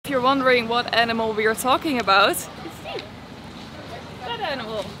you're wondering what animal we are talking about, it's that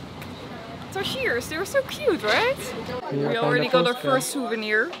animal. Tarsiers, they're so cute, right? We already got our first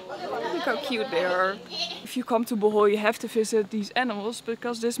souvenir. Look how cute they are. If you come to Bohol, you have to visit these animals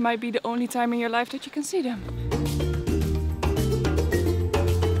because this might be the only time in your life that you can see them.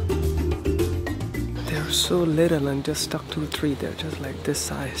 They're so little and just stuck to a tree. They're just like this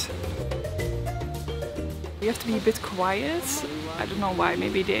size. You have to be a bit quiet. I don't know why,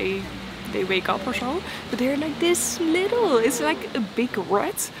 maybe they wake up or so. But they're like this little. It's like a big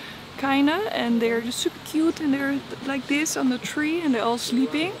rat, kinda. And they're just super cute and they're like this on the tree and they're all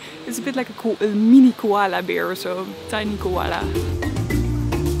sleeping. It's a bit like a mini koala bear, so tiny koala.